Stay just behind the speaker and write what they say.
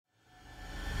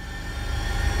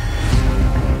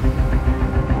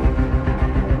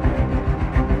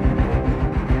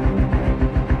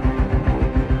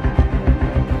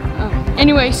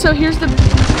Anyway, so here's the...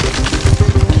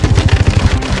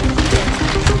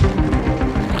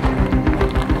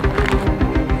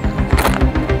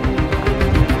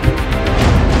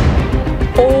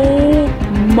 Oh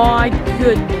my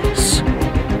goodness.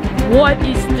 What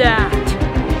is that?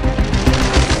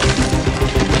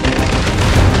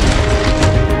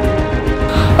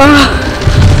 I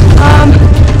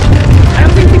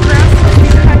don't think the grass is supposed to be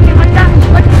cracking like that.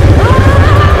 Like,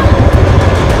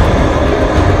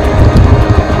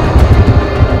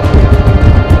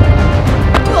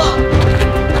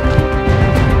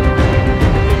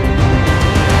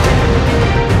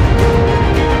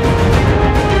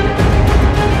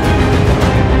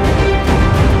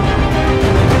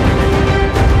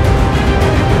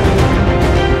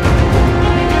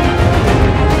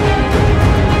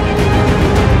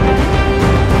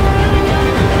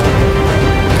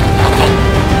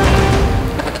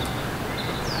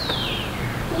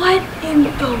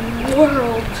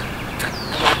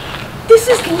 this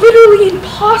is literally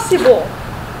impossible.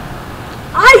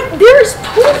 There's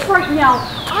proof right now.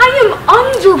 I am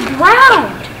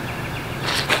underground.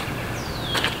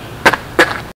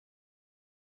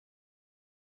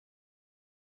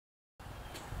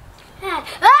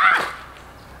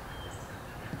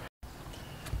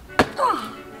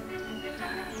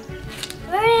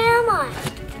 Where am I?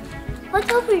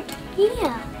 What's over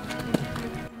here?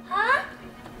 Huh?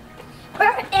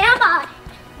 Where am I?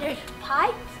 There's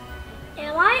pipes.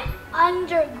 Am I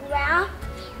underground?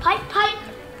 Pipe, pipe,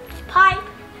 pipe,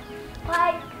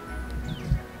 pipe,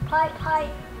 pipe, pipe.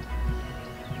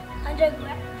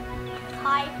 Underground.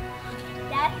 Pipe.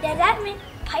 Does that mean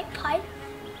pipe, pipe?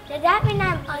 Does that mean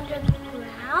I'm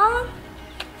underground?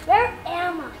 Where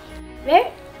am I?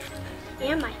 Where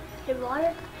am I? The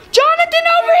water? Jonathan,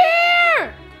 over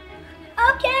here!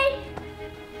 Okay.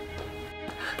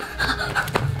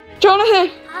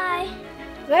 Jonathan! Hi.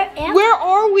 Where am I? Where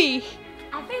are we?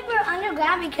 I think we're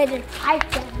underground because there's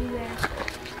pipes everywhere.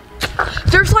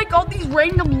 There's like all these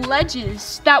random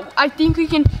ledges that I think we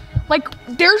can, like,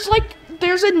 there's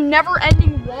a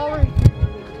never-ending wall right here.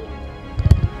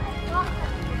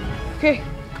 Okay.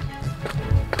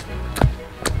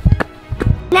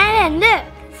 Nana, look,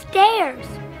 stairs.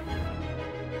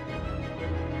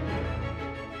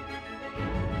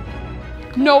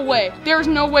 No way. There's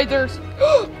no way there's...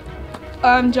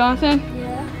 Jonathan?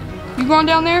 Yeah. You going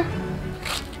down there?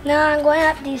 No, I'm going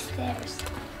up these stairs.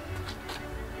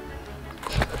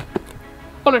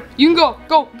 Hold on. You can go.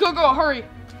 Go, go, go. Hurry.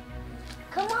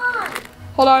 Come on.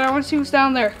 Hold on. I want to see what's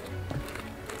down there.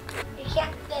 You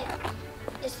can't fit.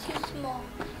 It's too small.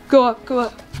 Go up. Go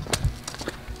up.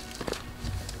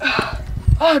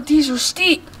 Oh, these are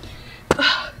steep.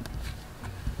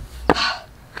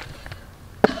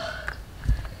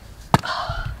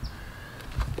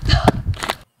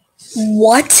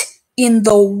 What in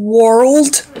the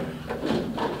world?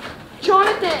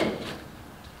 Jonathan!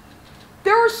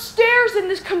 There are stairs in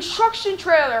this construction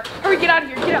trailer. Hurry, get out of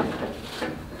here. Get out.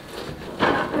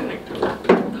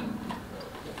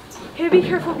 Hey, be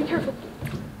careful. Be careful.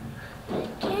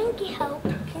 Can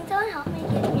someone help me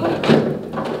get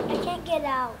out? I can't get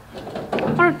out.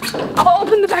 I'll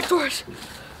open the back doors.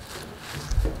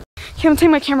 Okay, I'm gonna take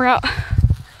my camera out.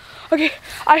 Okay,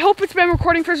 I hope it's been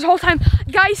recording for this whole time.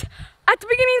 Guys, at the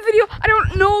beginning of the video, I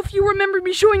don't know if you remember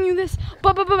me showing you this,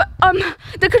 but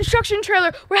the construction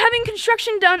trailer, we're having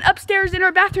construction done upstairs in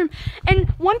our bathroom, and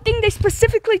one thing they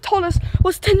specifically told us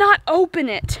was to not open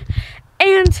it.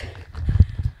 And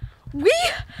we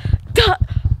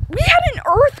had an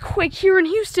earthquake here in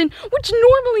Houston, which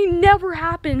normally never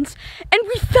happens, and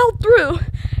we fell through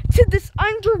to this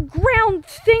underground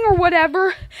thing or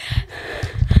whatever.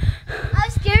 I'm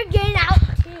scared getting out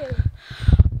too.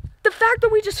 The fact that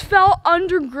we just fell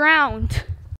underground.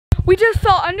 We just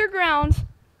fell underground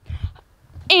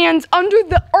and under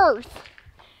the earth,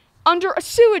 under a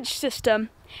sewage system,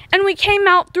 and we came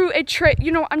out through a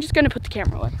I'm just gonna put the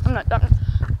camera away. I'm not done.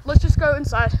 Let's just go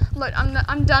inside.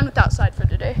 I'm done with outside for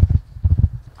today.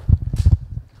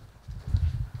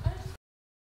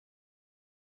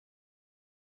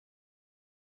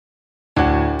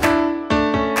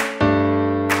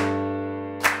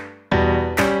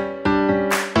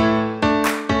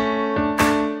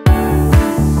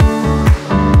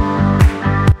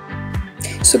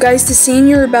 So guys, the scene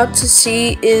you're about to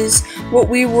see is what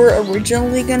we were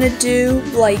originally gonna do.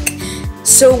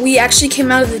 So we actually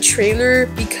came out of the trailer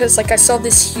because I saw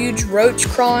this huge roach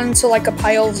crawling into a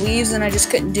pile of leaves and I just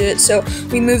couldn't do it. So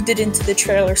we moved it into the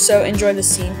trailer. So enjoy the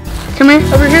scene. Come here,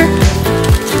 over here.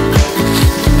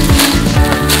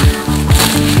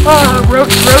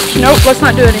 Roach. Nope, let's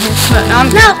not do it in here.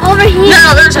 No, over here.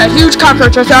 No, there's a huge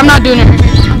cockroach right there. I'm not doing it in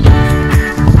here.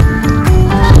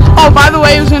 Oh, by the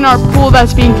way, it was in our pool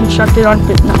that's being constructed on.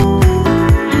 No.